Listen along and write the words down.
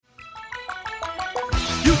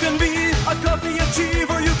You can be a coffee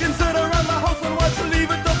achiever. You can sit around the house and watch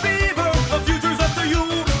Leave It to Beaver. The future's up to you,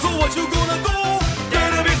 so what you gonna do?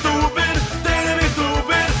 Dare to be stupid, dare to be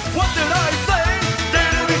stupid. What did I say?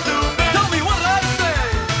 Dare to be stupid. Tell me what did I say?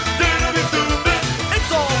 Dare to be stupid.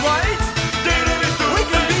 It's alright. Dare to be stupid. We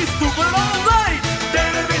can be stupid all night.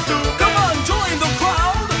 Dare to be stupid. Come on, join the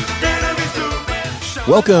crowd. Dare to be stupid.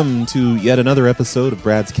 Welcome to yet another episode of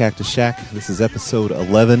Brad's Cactus Shack. This is episode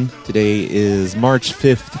 11. Today is March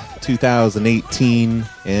 5th, 2018.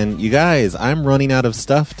 And you guys, I'm running out of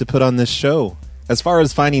stuff to put on this show. As far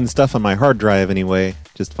as finding stuff on my hard drive anyway,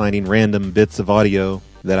 just finding random bits of audio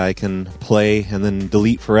that I can play and then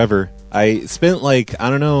delete forever. I spent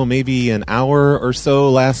maybe an hour or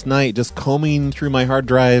so last night just combing through my hard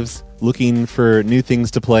drives, looking for new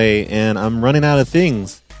things to play, and I'm running out of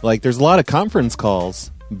things. Like, there's a lot of conference calls,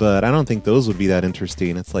 but I don't think those would be that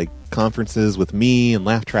interesting. It's like conferences with me and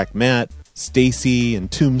Laugh Track Matt, Stacy and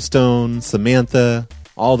Tombstone, Samantha,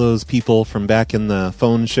 all those people from back in the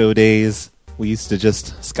phone show days. We used to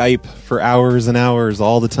just Skype for hours and hours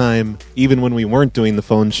all the time, even when we weren't doing the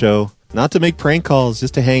phone show. Not to make prank calls,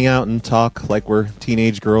 just to hang out and talk like we're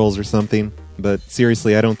teenage girls or something. But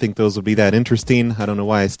seriously, I don't think those would be that interesting. I don't know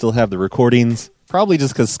why I still have the recordings. Probably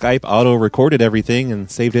just because Skype auto-recorded everything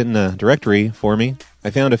and saved it in a directory for me. I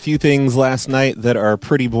found a few things last night that are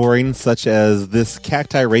pretty boring, such as this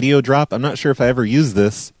Cacti Radio drop. I'm not sure if I ever used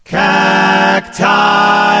this. Cacti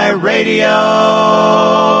Radio!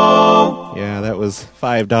 Yeah, that was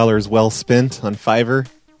 $5 well spent on Fiverr.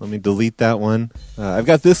 Let me delete that one. I've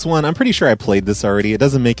got this one. I'm pretty sure I played this already. It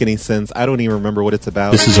doesn't make any sense. I don't even remember what it's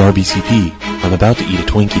about. This is RBCP. I'm about to eat a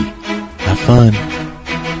Twinkie. Have fun.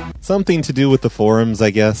 Something to do with the forums,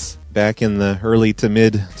 I guess, back in the early to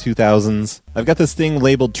mid 2000s. I've got this thing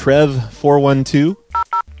labeled Trev412,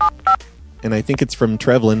 and I think it's from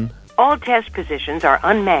Trevlin. All test positions are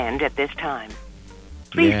unmanned at this time.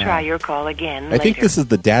 Please try your call again later. I think this is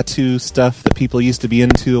the Datu stuff that people used to be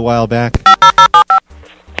into a while back.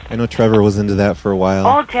 I know Trevor was into that for a while.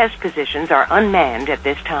 All test positions are unmanned at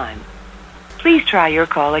this time. Please try your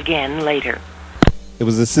call again later. It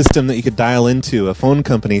was a system that you could dial into, a phone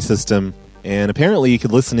company system, and apparently you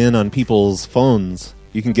could listen in on people's phones.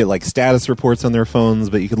 You can get like status reports on their phones,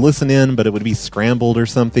 but you could listen in, but it would be scrambled or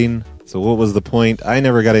something. So what was the point? I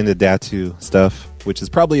never got into Datu stuff, which is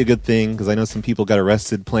probably a good thing, because I know some people got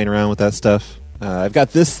arrested playing around with that stuff. I've got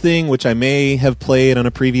this thing, which I may have played on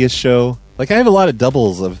a previous show. Like, I have a lot of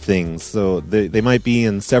doubles of things, so they might be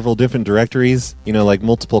in several different directories, like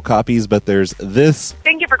multiple copies, but there's this.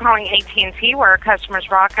 Thank you for calling AT&T, where our customers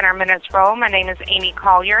rock and our minutes roll. My name is Amy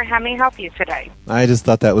Collier. How may I help you today? I just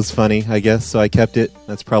thought that was funny, I guess, so I kept it.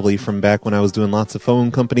 That's probably from back when I was doing lots of phone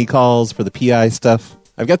company calls for the PI stuff.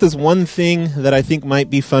 I've got this one thing that I think might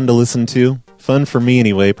be fun to listen to. Fun for me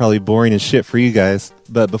anyway, probably boring as shit for you guys.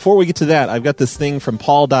 But before we get to that, I've got this thing from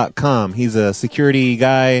Paul.com. He's a security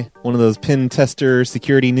guy, one of those pen tester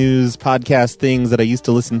security news podcast things that I used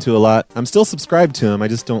to listen to a lot. I'm still subscribed to him. I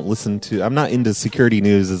just don't I'm not into security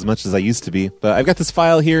news as much as I used to be. But I've got this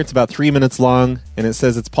file here. It's about 3 minutes long, and it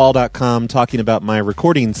says it's Paul.com talking about my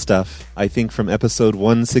recording stuff, I think from episode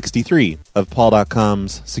 163 of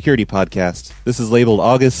Paul.com's security podcast. This is labeled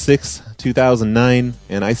August 6th, 2009,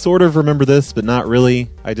 and I sort of remember this, but not really.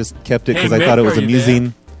 I just kept it because I thought it was amusing.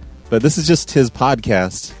 But this is just his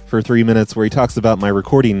podcast for 3 minutes where he talks about my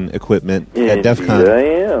recording equipment at DEF CON. I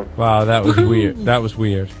am. Wow, that was weird. That was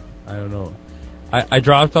weird. I don't know. I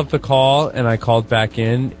dropped off the call, and I called back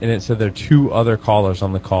in, and it said there are 2 other callers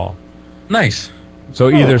on the call. Nice. So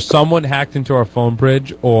either someone hacked into our phone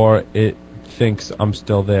bridge, or it thinks I'm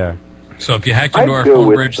still there. So if you hacked into our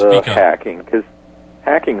phone bridge, speak up. Hacking, because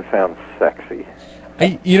hacking sounds sexy.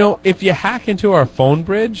 If you hack into our phone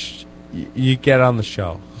bridge, you get on the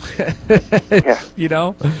show.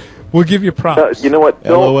 Yeah. We'll give you props. You know what?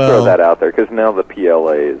 Don't throw that out there, because now the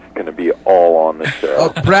PLA is going to be all on the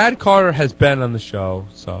show. Brad Carter has been on the show,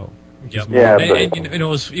 so. Yep. Yeah, and it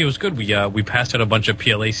was good. We passed out a bunch of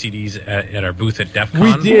PLA CDs at our booth at DEF CON.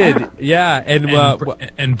 We did, yeah.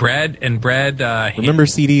 And Brad remember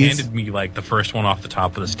CDs? Handed me like the first one off the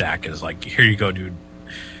top of the stack. Is like, here you go, dude.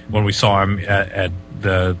 When we saw him at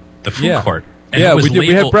the food court. And we did.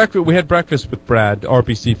 We had breakfast with Brad,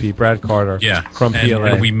 RBCP, Brad Carter. Yeah, from PLA.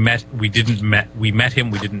 And we met him. We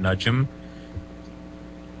didn't nudge him.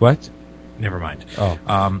 What? Never mind. Oh.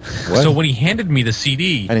 So when he handed me the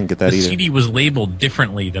CD, I didn't get that the either. CD was labeled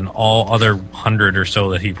differently than all other 100 or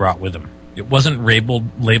so that he brought with him. It wasn't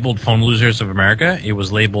labeled Phone Losers of America. It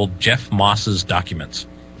was labeled Jeff Moss's Documents.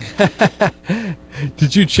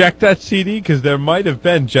 Did you check that CD? Because there might have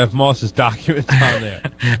been Jeff Moss's documents on there.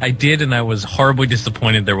 I did, and I was horribly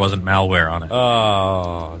disappointed there wasn't malware on it.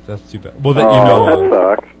 Oh, that's too bad. Well, then you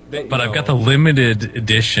know. That sucks. But I've got the limited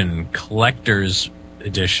edition, collector's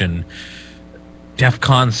edition, DEF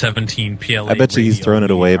CON 17 PLA. I bet you he's thrown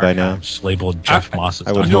it away by now. Labeled Jeff Moss's.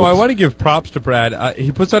 I would No, I want to give props to Brad.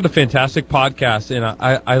 He puts out a fantastic podcast, and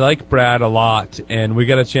I like Brad a lot. And we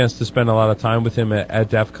got a chance to spend a lot of time with him at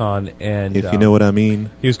DEF CON. And If you know what I mean.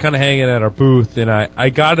 he was kind of hanging at our booth, and I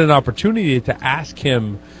got an opportunity to ask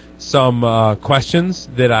him some questions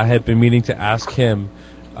that I had been meaning to ask him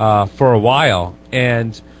for a while.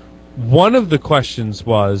 And one of the questions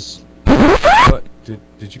was,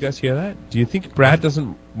 did you guys hear that? Do you think Brad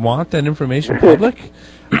doesn't want that information public?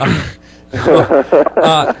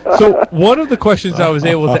 So one of the questions I was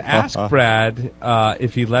able to ask Brad,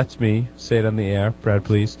 if he lets me say it on the air, Brad,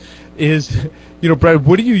 please, is, Brad,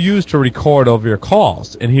 what do you use to record over your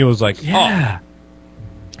calls? And he was like, Yeah.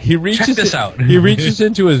 He reaches Check this out. He reaches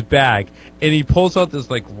into his bag and he pulls out this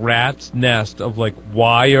like rat's nest of like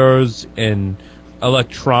wires and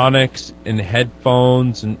electronics and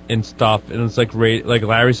headphones and stuff, and it's like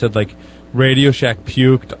Larry said, like Radio Shack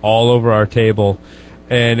puked all over our table,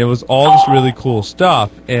 and it was all this really cool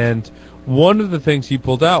stuff. And one of the things he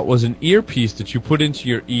pulled out was an earpiece that you put into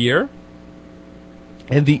your ear,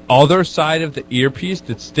 and the other side of the earpiece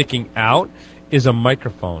that's sticking out is a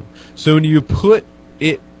microphone. So when you put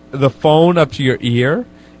the phone up to your ear,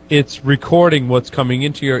 it's recording what's coming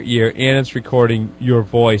into your ear, and it's recording your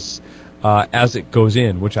voice as it goes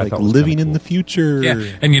in, which I Like thought was living cool. in the future. Yeah,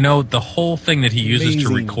 and the whole thing that he uses to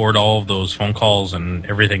Amazing. record all of those phone calls and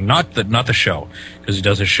everything, not the show, because he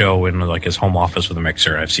does a show in like his home office with a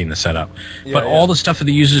mixer. I've seen the setup, but all the stuff that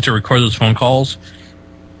he uses to record those phone calls,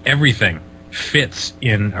 everything fits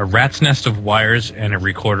in a rat's nest of wires and a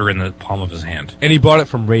recorder in the palm of his hand. And he bought it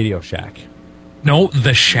from Radio Shack. No,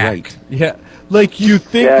 the Shack. Right. Yeah, like you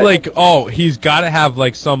think, Yeah. like, he's got to have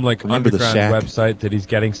like some like Remember the underground Shack? website that he's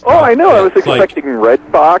getting stuff. Oh, I know. I was that's, like, expecting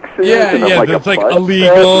red boxes. yeah, and yeah, like that's a like bus illegal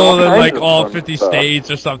set and all in like kinds of all fun 50 stuff. states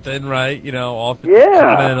or something, right? All 50 Yeah.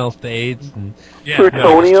 continental states. And, Yeah,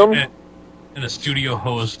 Plutonium. and a studio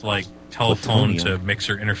host like telephone Plutonium. to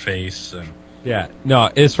mixer interface and. yeah, no,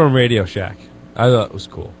 it's from Radio Shack. I thought it was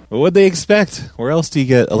cool. What'd they expect? Where else do you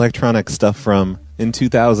get electronic stuff from in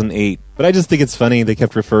 2008? But I just think it's funny they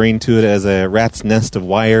kept referring to it as a rat's nest of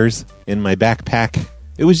wires in my backpack.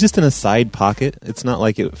 It was just in a side pocket. It's not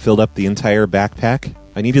like it filled up the entire backpack.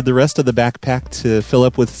 I needed the rest of the backpack to fill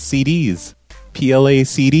up with CDs, PLA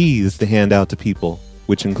CDs to hand out to people,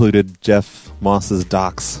 which included Jeff Moss's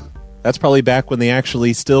docs. That's probably back when they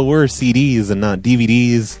actually still were CDs and not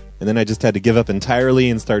DVDs. And then I just had to give up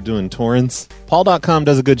entirely and start doing torrents. Paul.com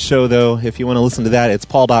does a good show, though. If you want to listen to that, it's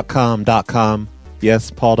paul.com.com.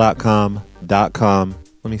 Yes, paul.com.com.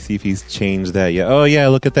 Let me see if he's changed that yet. Oh, yeah,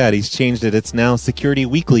 look at that. He's changed it. It's now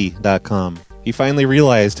securityweekly.com. He finally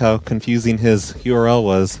realized how confusing his URL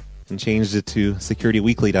was and changed it to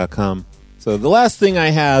securityweekly.com. So the last thing I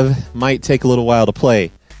have might take a little while to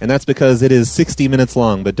play. And that's because it is 60 minutes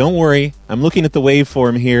long. But don't worry, I'm looking at the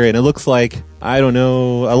waveform here, and it looks like, I don't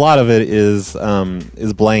know, a lot of it is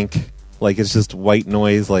blank. Like, it's just white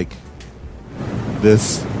noise, like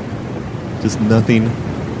this. Just nothing.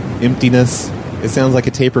 Emptiness. It sounds like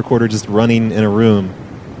a tape recorder just running in a room.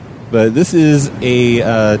 But this is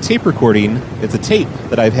a tape recording. It's a tape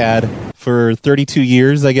that I've had for 32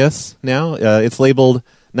 years, I guess, now. It's labeled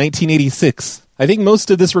 1986. I think most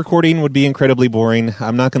of this recording would be incredibly boring.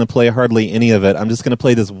 I'm not going to play hardly any of it. I'm just going to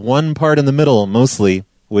play this one part in the middle, mostly,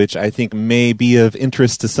 which I think may be of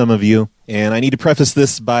interest to some of you. And I need to preface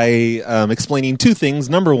this by explaining two things.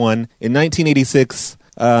 Number one, in 1986,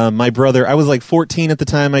 my brother, I was like 14 at the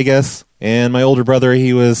time, I guess, and my older brother,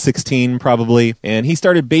 he was 16 probably, and he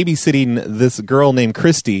started babysitting this girl named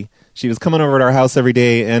Christy. She was coming over at our house every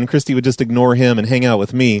day, and Christy would just ignore him and hang out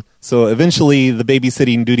with me. So eventually, the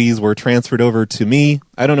babysitting duties were transferred over to me.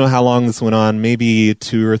 I don't know how long this went on, maybe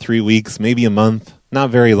 2 or 3 weeks, maybe a month, not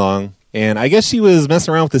very long. And I guess she was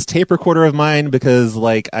messing around with this tape recorder of mine because,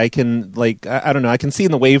 like, I can, like, I don't know, I can see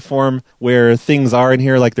in the waveform where things are in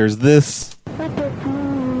here. Like, there's this.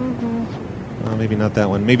 Oh, maybe not that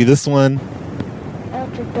one. Maybe this one.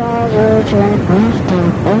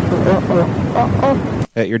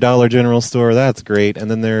 At your Dollar General store, that's great.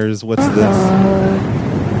 And then there's, what's this?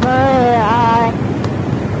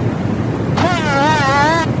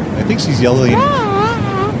 I think she's yelling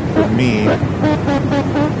for me.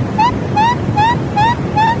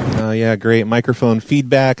 Oh, yeah, great. Microphone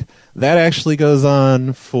feedback. That actually goes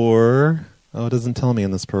on for Oh, it doesn't tell me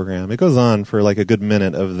in this program. It goes on for like a good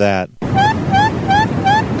minute of that.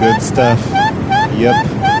 Good stuff. Yep.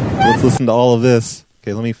 Let's listen to all of this.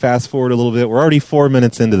 Okay, let me fast forward a little bit. We're already 4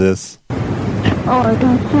 minutes into this.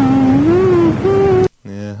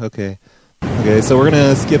 Yeah, okay. Okay, so we're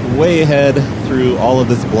going to skip way ahead through all of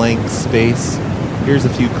this blank space. Here's a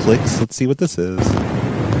few clicks. Let's see what this is.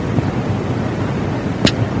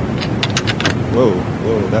 Whoa,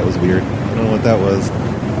 that was weird. I don't know what that was.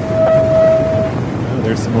 Oh,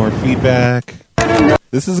 there's some more feedback.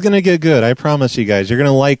 This is going to get good, I promise you guys. You're going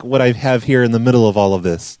to like what I have here in the middle of all of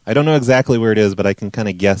this. I don't know exactly where it is, but I can kind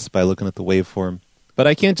of guess by looking at the waveform. But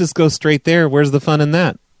I can't just go straight there. Where's the fun in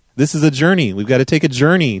that? This is a journey. We've got to take a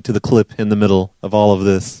journey to the clip in the middle of all of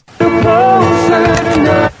this.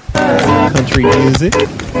 Country music.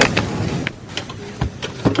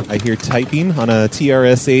 I hear typing on a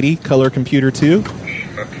TRS-80 Color Computer 2.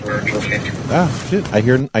 Ah, shit. I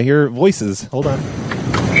hear voices. Hold on.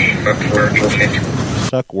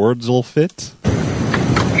 Chuck Wurzel fit.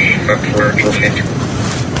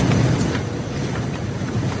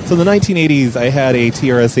 So in the 1980s, I had a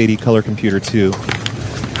TRS-80 Color Computer 2.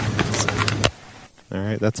 All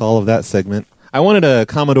right, that's all of that segment. I wanted a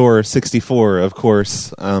Commodore 64, of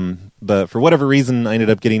course, but for whatever reason, I ended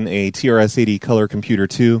up getting a TRS-80 Color Computer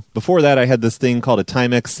 2. Before that, I had this thing called a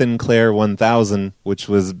Timex Sinclair 1000, which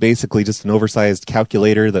was basically just an oversized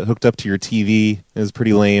calculator that hooked up to your TV. It was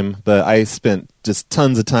pretty lame, but I spent just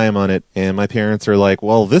tons of time on it, and my parents are like,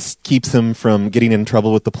 well, this keeps him from getting in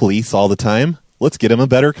trouble with the police all the time. Let's get him a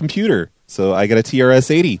better computer. So I got a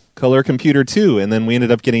TRS-80 Color Computer 2, and then we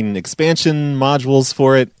ended up getting expansion modules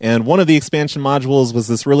for it. And one of the expansion modules was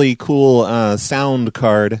this really cool sound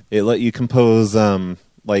card. It let you compose,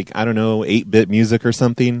 8-bit music or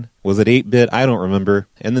something. Was it 8-bit? I don't remember.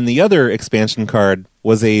 And then the other expansion card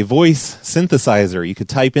was a voice synthesizer. You could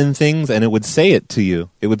type in things, and it would say it to you.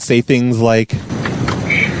 It would say things like,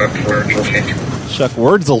 Chuck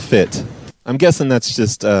Wurzel fit. I'm guessing that's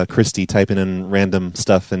just Christy typing in random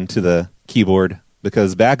stuff into the keyboard.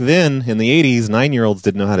 Because back then, in the 80s, 9-year-olds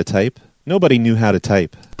didn't know how to type. Nobody knew how to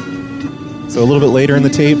type. So a little bit later in the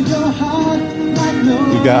tape, we've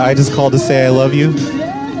got I Just Called to Say I Love You,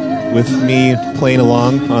 with me playing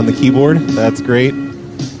along on the keyboard. That's great.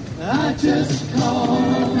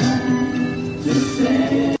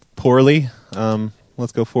 Poorly.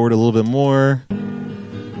 Let's go forward a little bit more.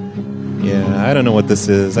 Yeah, I don't know what this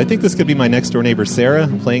is. I think this could be my next door neighbor Sarah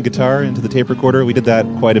playing guitar into the tape recorder. We did that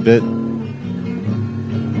quite a bit.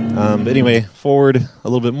 But anyway, forward a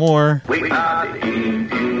little bit more. Got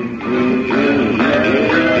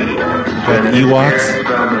the Ewoks.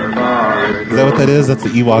 Is that what that is? That's the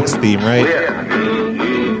Ewoks theme, right?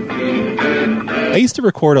 I used to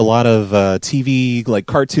record a lot of TV, like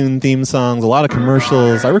cartoon theme songs, a lot of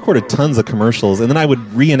commercials. I recorded tons of commercials, and then I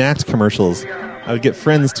would reenact commercials. I would get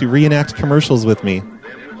friends to reenact commercials with me.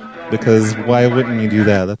 Because why wouldn't you do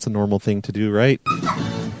that? That's a normal thing to do, right?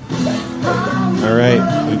 Alright,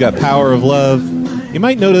 we've got Power of Love. You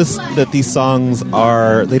might notice that these songs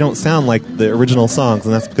they don't sound like the original songs,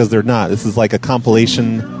 and that's because they're not. This is like a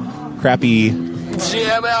compilation, crappy...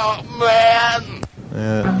 Jam out, man!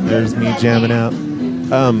 There's me jamming out.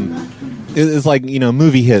 It's like,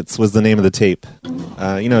 Movie Hits was the name of the tape.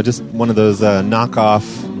 Just one of those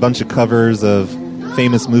knockoff bunch of covers of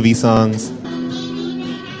famous movie songs.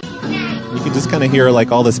 You can just kind of hear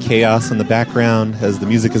like all this chaos in the background as the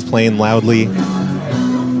music is playing loudly.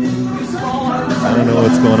 I don't know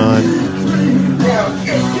what's going on.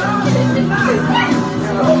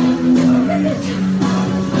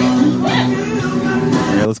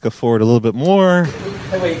 All right, let's go forward a little bit more.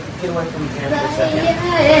 Hey, wait, get away from the fan for a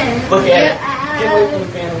second. Look at it. Get away from the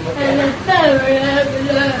fan and look at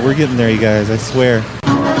it. We're getting there, you guys, I swear.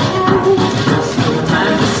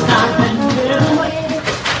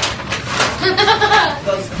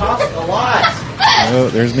 Those cost a lot. Oh,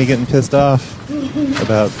 there's me getting pissed off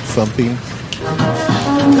about something.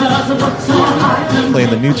 Playing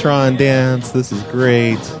the Neutron dance. This is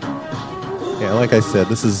great. Yeah, like I said,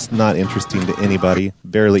 this is not interesting to anybody.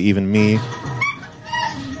 Barely even me.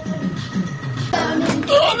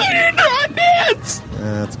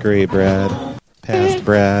 That's great, Brad. Past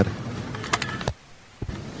Brad.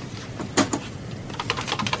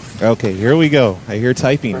 Okay, here we go. I hear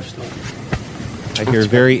typing. I hear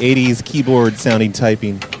very 80s keyboard sounding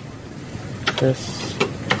typing.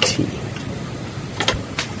 S-T.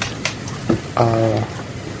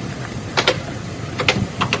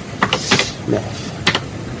 Smith.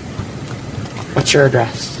 What's your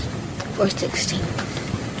address? 416.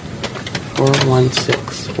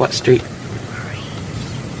 416. What street?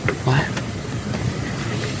 What?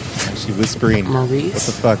 she whispering? Maurice?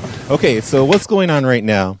 What the fuck? Okay, so what's going on right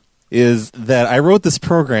now is that I wrote this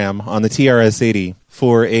program on the TRS-80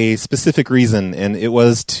 for a specific reason, and it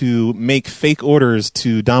was to make fake orders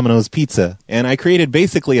to Domino's Pizza. And I created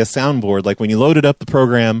basically a soundboard. Like when you loaded up the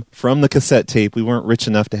program from the cassette tape, we weren't rich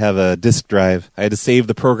enough to have a disk drive. I had to save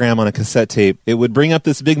the program on a cassette tape. It would bring up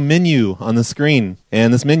this big menu on the screen,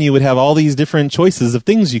 and this menu would have all these different choices of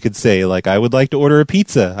things you could say, like I would like to order a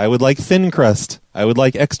pizza, I would like thin crust, I would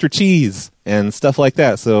like extra cheese, and stuff like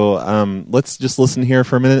that. So let's just listen here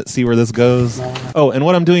for a minute, see where this goes. Oh, and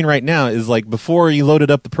what I'm doing right now is, like, before you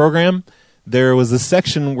loaded up the program, there was a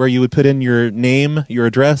section where you would put in your name, your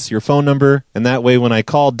address, your phone number, and that way when I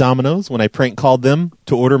called Domino's, when I prank called them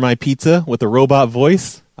to order my pizza with a robot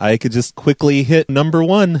voice, I could just quickly hit number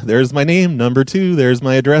 1, there's my name, number 2, there's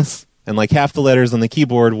my address. And like half the letters on the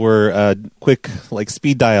keyboard were quick, like,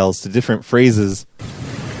 speed dials to different phrases.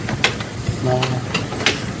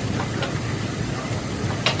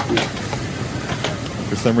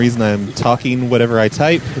 For some reason, I'm talking whatever I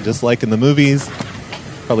type, just like in the movies.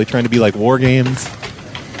 Probably trying to be like war games.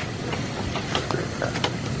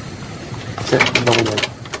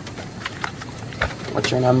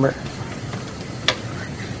 What's your number?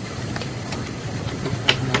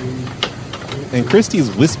 And Christy's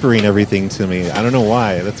whispering everything to me. I don't know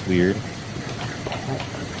why. That's weird.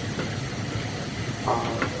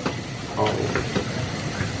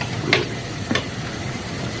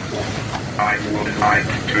 I would like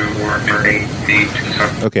to order a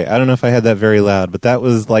pizza. Okay, I don't know if I had that very loud, but that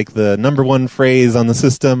was like the number 1 phrase on the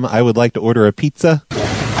system. I would like to order a pizza.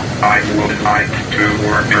 I would like to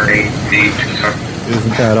order a pizza.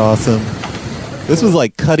 Isn't that awesome? This was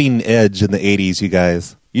like cutting edge in the 80s, you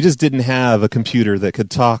guys. You just didn't have a computer that could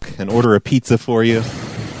talk and order a pizza for you.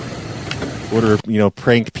 Order,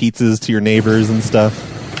 prank pizzas to your neighbors and stuff.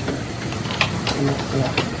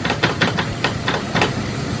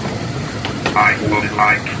 I would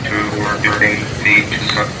like to order a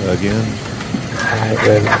pizza. Again. I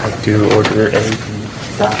would like to order a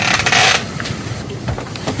pizza.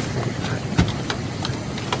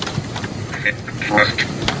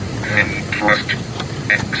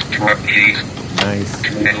 Extra cheese. Nice.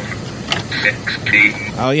 12, 16.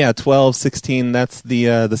 Oh yeah, 12, 16, that's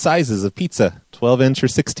the sizes of pizza. 12-inch or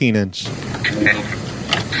 16-inch. 12,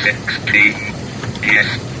 16.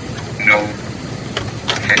 Yes. No.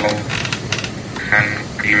 Hello.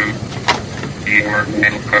 Thank you. You're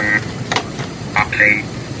welcome. Okay.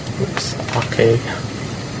 Oops. Okay.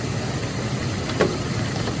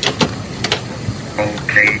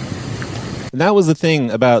 Okay. And that was the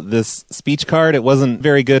thing about this speech card. It wasn't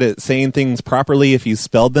very good at saying things properly if you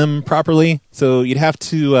spelled them properly. So you'd have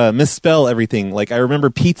to misspell everything. Like I remember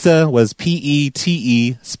pizza was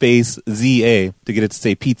P-E-T-E space Z-A to get it to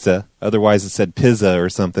say pizza. Otherwise it said pizza or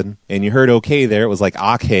something. And you heard okay there. It was like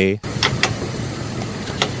okay.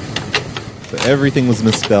 So everything was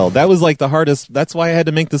misspelled. That was like the hardest. That's why I had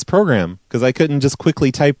to make this program. Because I couldn't just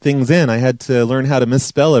quickly type things in. I had to learn how to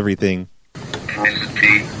misspell everything.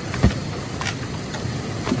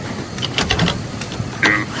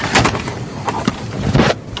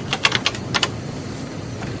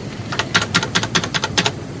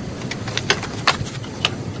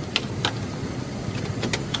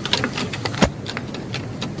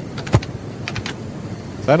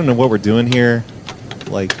 I don't know what we're doing here.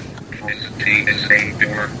 Like,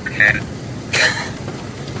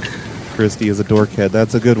 Christy is a dorkhead.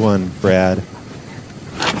 That's a good one, Brad.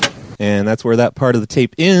 And that's where that part of the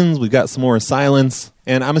tape ends. We've got some more silence.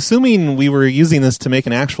 And I'm assuming we were using this to make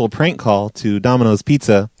an actual prank call to Domino's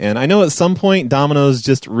Pizza. And I know at some point Domino's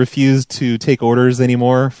just refused to take orders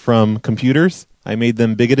anymore from computers. I made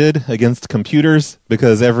them bigoted against computers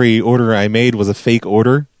because every order I made was a fake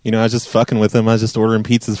order. I was just fucking with them. I was just ordering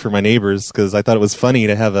pizzas for my neighbors because I thought it was funny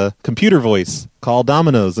to have a computer voice. Call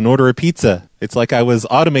Domino's and order a pizza. It's like I was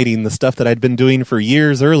automating the stuff that I'd been doing for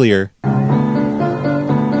years earlier.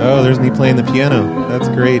 Oh, there's me playing the piano. That's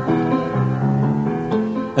great.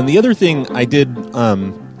 And the other thing I did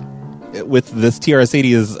with this TRS-80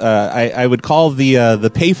 is I would call the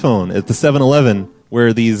payphone at the 7-Eleven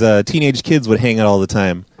where these teenage kids would hang out all the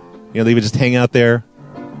time. They would just hang out there.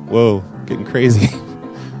 Whoa, getting crazy.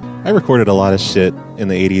 I recorded a lot of shit in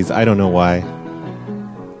the 80s. I don't know why.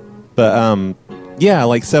 But, yeah,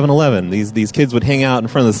 like 7-Eleven. These kids would hang out in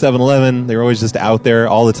front of the 7-Eleven. They were always just out there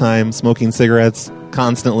all the time, smoking cigarettes,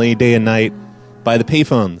 constantly, day and night, by the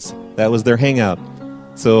payphones. That was their hangout.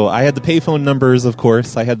 So I had the payphone numbers, of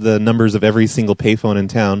course. I had the numbers of every single payphone in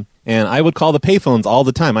town. And I would call the payphones all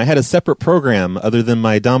the time. I had a separate program other than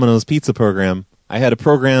my Domino's Pizza program. I had a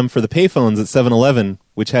program for the payphones at 7-Eleven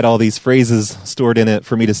which had all these phrases stored in it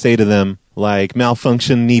for me to say to them, like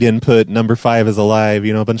malfunction, need input, number 5 is alive,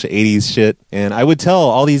 a bunch of 80s shit. And I would tell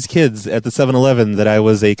all these kids at the 7-Eleven that I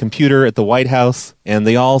was a computer at the White House, and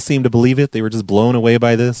they all seemed to believe it. They were just blown away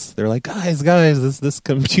by this. They're like, guys, this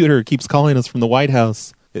computer keeps calling us from the White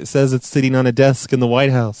House. It says it's sitting on a desk in the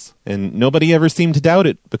White House. And nobody ever seemed to doubt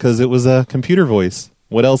it because it was a computer voice.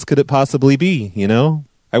 What else could it possibly be,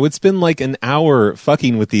 I would spend like an hour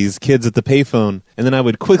fucking with these kids at the payphone, and then I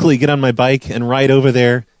would quickly get on my bike and ride over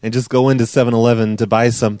there and just go into 7-Eleven to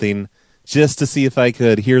buy something just to see if I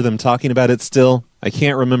could hear them talking about it still. I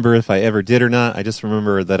can't remember if I ever did or not. I just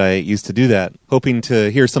remember that I used to do that, hoping to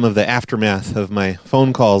hear some of the aftermath of my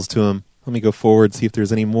phone calls to them. Let me go forward, see if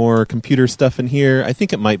there's any more computer stuff in here. I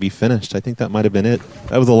think it might be finished. I think that might have been it.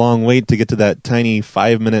 That was a long wait to get to that tiny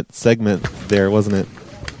 5-minute segment there, wasn't it?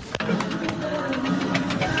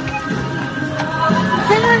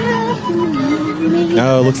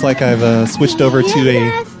 Oh, it looks like I've switched over to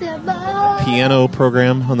a piano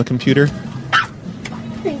program on the computer.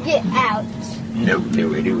 Get out. No.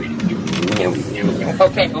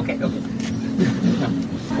 Okay.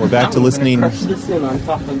 We're back to listening to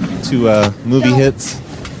movie hits.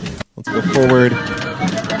 Let's go forward.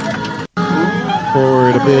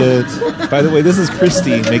 Forward a bit. By the way, this is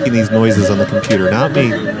Christy making these noises on the computer, not me.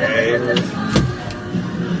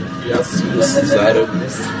 Yes, this is Adam.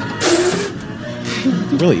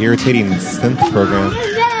 Really irritating synth program.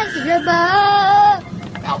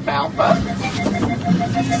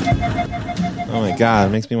 Oh my god,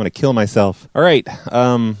 it makes me want to kill myself. Alright,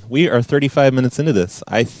 we are 35 minutes into this.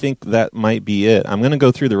 I think that might be it. I'm going to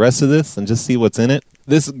go through the rest of this and just see what's in it.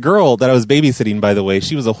 This girl that I was babysitting, by the way,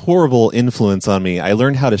 she was a horrible influence on me. I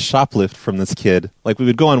learned how to shoplift from this kid. Like, we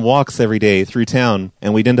would go on walks every day through town,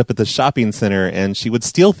 and we'd end up at the shopping center, and she would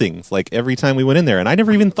steal things, like, every time we went in there. And I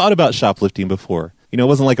never even thought about shoplifting before. It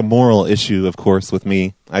wasn't like a moral issue, of course, with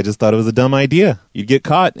me. I just thought it was a dumb idea. You'd get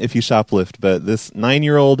caught if you shoplift, but this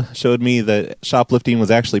 9-year-old showed me that shoplifting was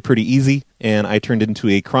actually pretty easy, and I turned into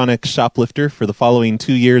a chronic shoplifter for the following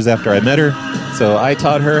 2 years after I met her. So I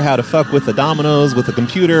taught her how to fuck with the dominoes with a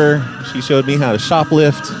computer. She showed me how to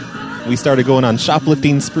shoplift. We started going on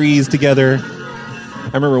shoplifting sprees together.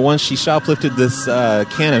 I remember once she shoplifted this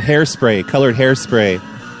can of hairspray, colored hairspray.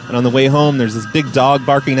 And on the way home, there's this big dog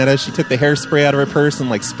barking at us. She took the hairspray out of her purse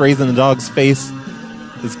and, sprays in the dog's face.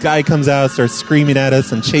 This guy comes out, starts screaming at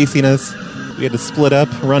us and chasing us. We had to split up,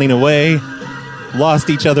 running away. Lost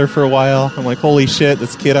each other for a while. I'm like, holy shit,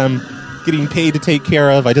 this kid I'm getting paid to take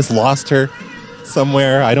care of, I just lost her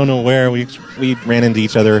somewhere. I don't know where. We ran into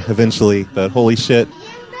each other eventually, but holy shit.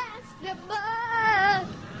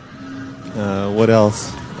 What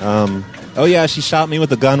else? Oh yeah, she shot me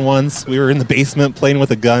with a gun once. We were in the basement playing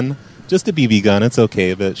with a gun. Just a BB gun, it's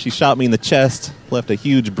okay. But she shot me in the chest, left a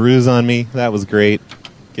huge bruise on me. That was great,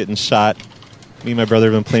 getting shot. Me and my brother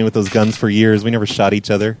have been playing with those guns for years. We never shot each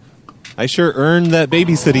other. I sure earned that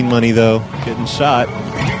babysitting money, though, getting shot. I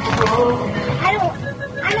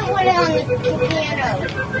don't want it on the piano.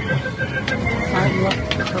 I don't want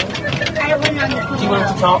it on the piano. Do you want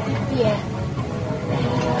to talk? Yeah.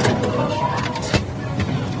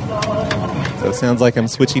 So it sounds like I'm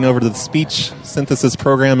switching over to the speech synthesis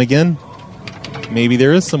program again. Maybe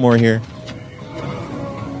there is some more here.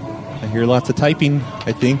 I hear lots of typing,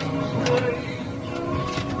 I think.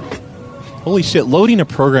 Holy shit, loading a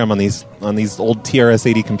program on these old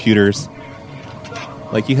TRS-80 computers.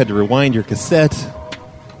 Like, you had to rewind your cassette.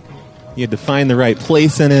 You had to find the right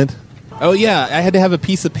place in it. Oh yeah, I had to have a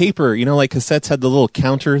piece of paper. Like cassettes had the little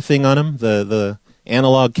counter thing on them, the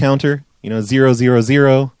analog counter,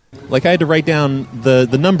 000. Like, I had to write down the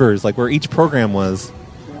numbers, like where each program was.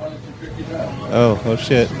 Oh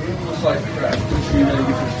shit.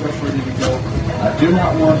 I do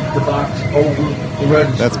not want the box over the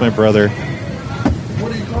register. That's my brother.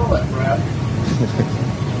 What do you call that, Brad?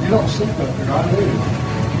 You don't sleep up here, I do.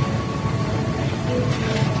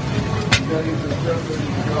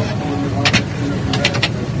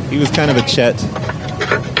 He was kind of a Chet.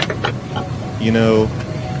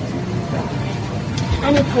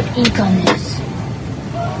 I'm going to put ink on this.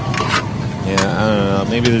 Yeah, I don't know.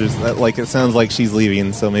 Maybe there's, it sounds like she's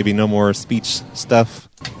leaving, so maybe no more speech stuff.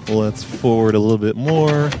 Let's forward a little bit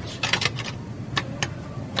more.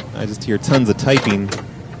 I just hear tons of typing.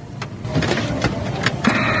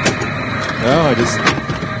 Oh, I just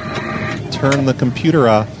turned the computer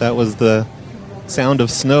off. That was the sound of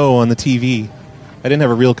snow on the TV. I didn't have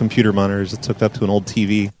a real computer monitor, it was just hooked up to an old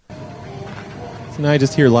TV. So now I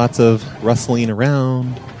just hear lots of rustling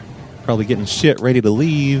around. Probably getting shit ready to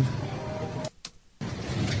leave.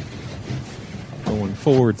 Going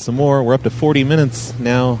forward some more. We're up to 40 minutes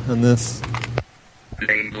now on this.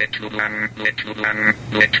 Little one,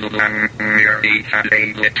 merely had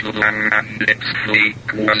a little one, and its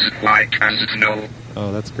fleek was white as snow.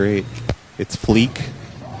 Oh, that's great. It's Fleek.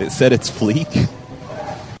 It said it's Fleek.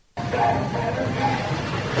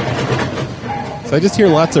 So I just hear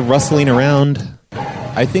lots of rustling around.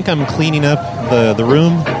 I think I'm cleaning up the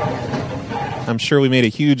room. I'm sure we made a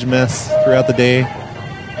huge mess throughout the day.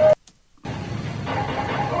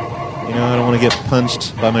 You know, I don't want to get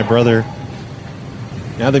punched by my brother.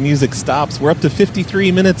 Now the music stops. We're up to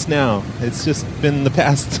 53 minutes now. It's just been the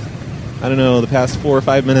past 4 or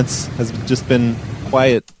 5 minutes has just been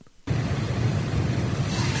quiet.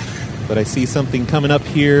 But I see something coming up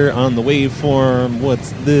here on the waveform.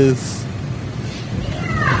 What's this?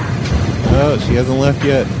 Oh, she hasn't left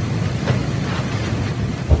yet.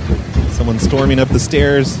 Someone's storming up the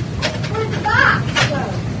stairs. Where's the box?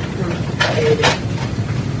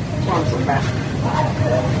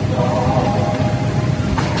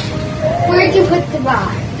 Where'd you put the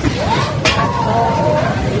box?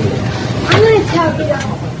 I'm going to tell you.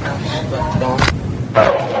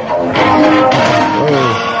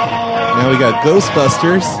 Oh. Now we got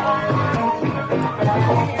Ghostbusters.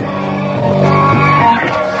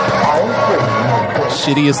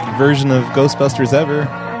 Shittiest version of Ghostbusters ever.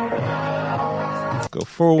 Let's go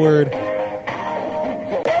forward.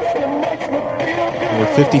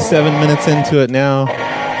 We're 57 minutes into it now.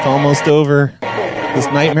 It's almost over. This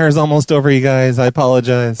nightmare is almost over, you guys. I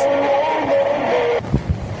apologize.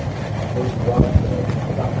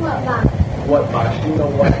 What box? You know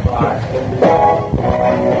what box?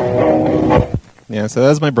 Yeah, so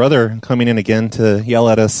that's my brother coming in again to yell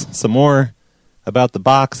at us some more about the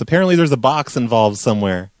box. Apparently there's a box involved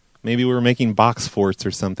somewhere. Maybe we were making box forts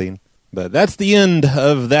or something. But that's the end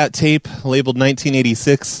of that tape labeled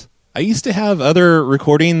 1986. I used to have other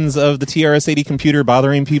recordings of the TRS-80 computer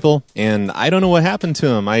bothering people, and I don't know what happened to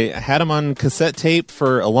them. I had them on cassette tape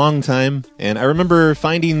for a long time, and I remember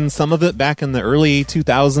finding some of it back in the early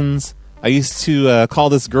 2000s. I used to call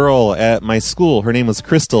this girl at my school. Her name was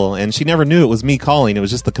Crystal, and she never knew it was me calling. It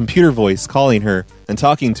was just the computer voice calling her and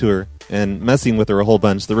talking to her and messing with her a whole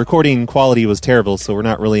bunch. The recording quality was terrible, so we're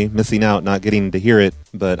not really missing out not getting to hear it.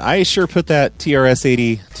 But I sure put that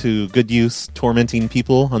TRS-80 to good use, tormenting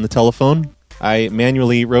people on the telephone. I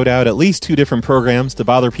manually wrote out at least 2 different programs to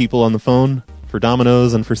bother people on the phone, for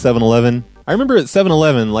Domino's and for 7-Eleven. I remember at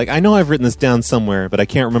 7-Eleven, I know I've written this down somewhere, but I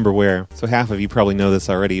can't remember where. So half of you probably know this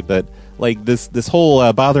already, but this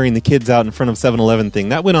whole bothering the kids out in front of 7-Eleven thing,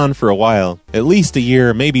 that went on for a while. At least a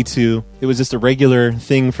year, maybe 2. It was just a regular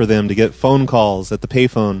thing for them to get phone calls at the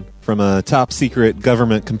payphone from a top-secret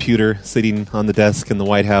government computer sitting on the desk in the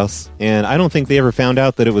White House. And I don't think they ever found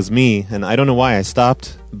out that it was me, and I don't know why I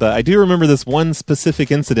stopped. But I do remember this one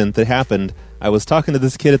specific incident that happened. I was talking to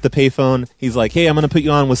this kid at the payphone. He's like, hey, I'm going to put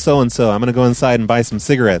you on with so-and-so. I'm going to go inside and buy some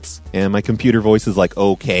cigarettes. And my computer voice is like,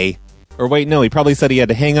 okay. Or wait, no, he probably said he had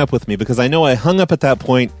to hang up with me because I know I hung up at that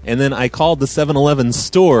point, and then I called the 7-Eleven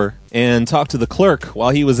store and talked to the clerk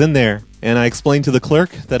while he was in there. And I explained to the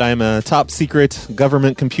clerk that I'm a top-secret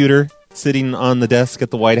government computer sitting on the desk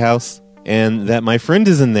at the White House, and that my friend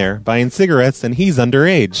is in there buying cigarettes, and he's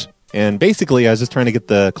underage. And basically, I was just trying to get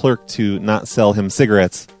the clerk to not sell him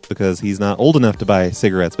cigarettes because he's not old enough to buy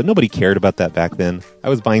cigarettes. But nobody cared about that back then. I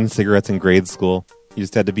was buying cigarettes in grade school. You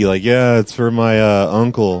just had to be like, yeah, it's for my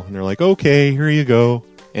uncle. And they're like, okay, here you go.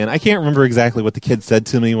 And I can't remember exactly what the kid said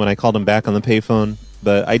to me when I called him back on the payphone.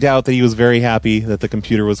 But I doubt that he was very happy that the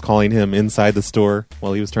computer was calling him inside the store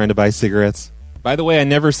while he was trying to buy cigarettes. By the way, I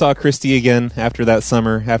never saw Christy again after that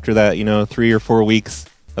summer, after that, 3 or 4 weeks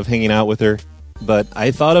of hanging out with her. But I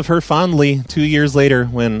thought of her fondly 2 years later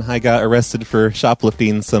when I got arrested for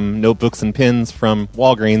shoplifting some notebooks and pens from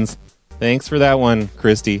Walgreens. Thanks for that one,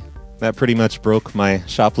 Christy. That pretty much broke my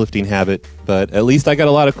shoplifting habit. But at least I got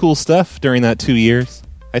a lot of cool stuff during that 2 years.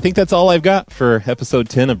 I think that's all I've got for episode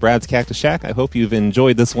 10 of Brad's Cactus Shack. I hope you've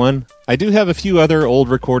enjoyed this one. I do have a few other old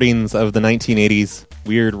recordings of the 1980s.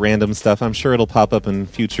 Weird, random stuff. I'm sure it'll pop up in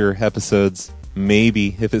future episodes.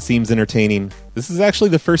 Maybe, if it seems entertaining. This is actually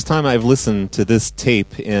the first time I've listened to this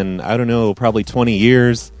tape in, probably 20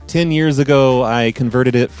 years. 10 years ago, I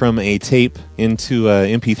converted it from a tape into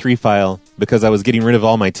an MP3 file because I was getting rid of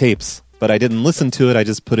all my tapes. But I didn't listen to it, I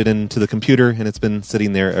just put it into the computer, and it's been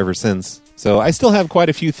sitting there ever since. So I still have quite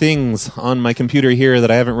a few things on my computer here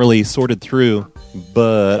that I haven't really sorted through,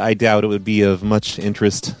 but I doubt it would be of much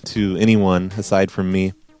interest to anyone aside from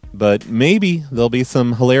me. But maybe there'll be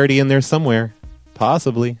some hilarity in there somewhere.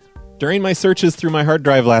 Possibly. During my searches through my hard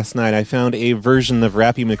drive last night, I found a version of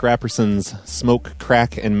Rappy McRapperson's Smoke,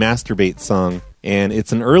 Crack, and Masturbate song. And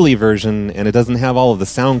it's an early version, and it doesn't have all of the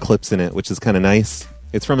sound clips in it, which is kind of nice.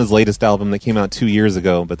 It's from his latest album that came out 2 years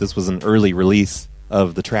ago, but this was an early release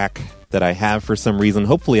of the track that I have for some reason.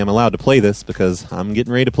 Hopefully I'm allowed to play this because I'm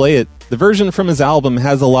getting ready to play it. The version from his album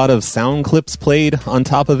has a lot of sound clips played on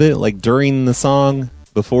top of it, like during the song,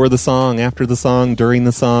 before the song, after the song, during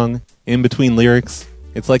the song, in between lyrics.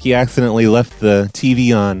 It's like he accidentally left the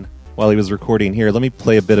TV on while he was recording. Here, let me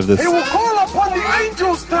play a bit of this. He will call upon the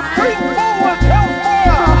angels to bring forward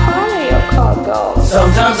hellfire.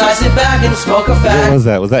 Sometimes I sit back and smoke a fag. What was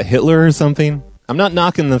that? Was that Hitler or something? I'm not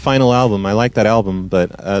knocking the final album. I like that album,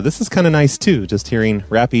 but this is kind of nice too, just hearing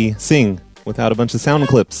Rappy sing without a bunch of sound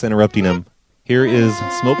clips interrupting him. Here is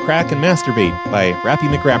Smoke, Crack, and Masturbate by Rappy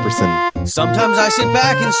McRapperson. Sometimes I sit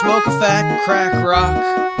back and smoke a fat and crack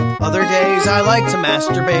rock. Other days I like to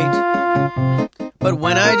masturbate. But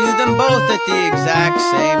when I do them both at the exact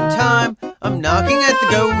same time, I'm knocking at the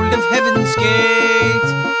goal of heaven's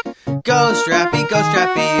gate. Go Strappy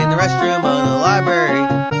in the restroom of the library.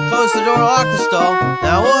 Close the door, lock the stall,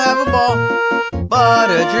 now we'll have a ball.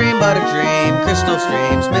 But a dream, crystal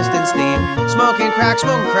streams, mist and steam. Smoking crack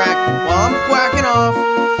while I'm quacking off.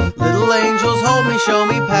 Little angels hold me, show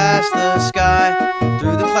me past the sky.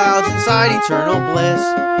 Through the clouds inside eternal bliss.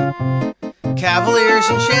 Cavaliers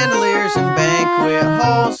and chandeliers and banquet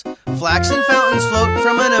halls. Flaxen fountains float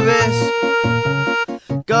from an abyss.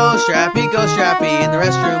 Go Strappy in the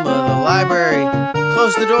restroom of the library.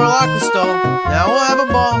 Close the door, lock the stall, now we'll have a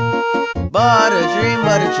ball. But a dream,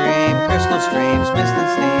 crystal streams, mist and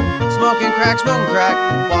steam. Smoking crack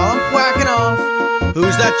while I'm quacking off.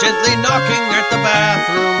 Who's that gently knocking at the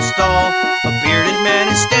bathroom stall? A bearded man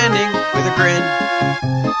is standing with a grin.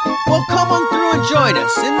 Well, come on through and join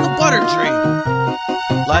us in the butter dream.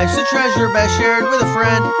 Life's a treasure best shared with a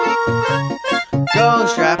friend. Go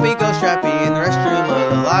Strappy in the restroom of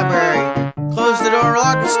the library. Close the door,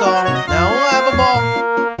 lock the stall, now we'll have a ball.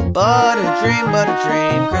 But a dream,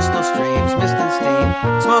 crystal streams, mist and steam.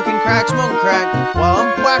 Smoking crack while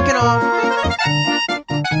I'm quacking off.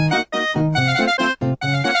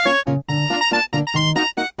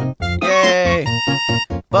 Yay!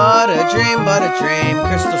 But a dream,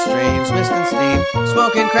 crystal streams, mist and steam.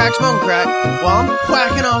 Smoking crack while I'm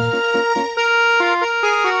quacking off.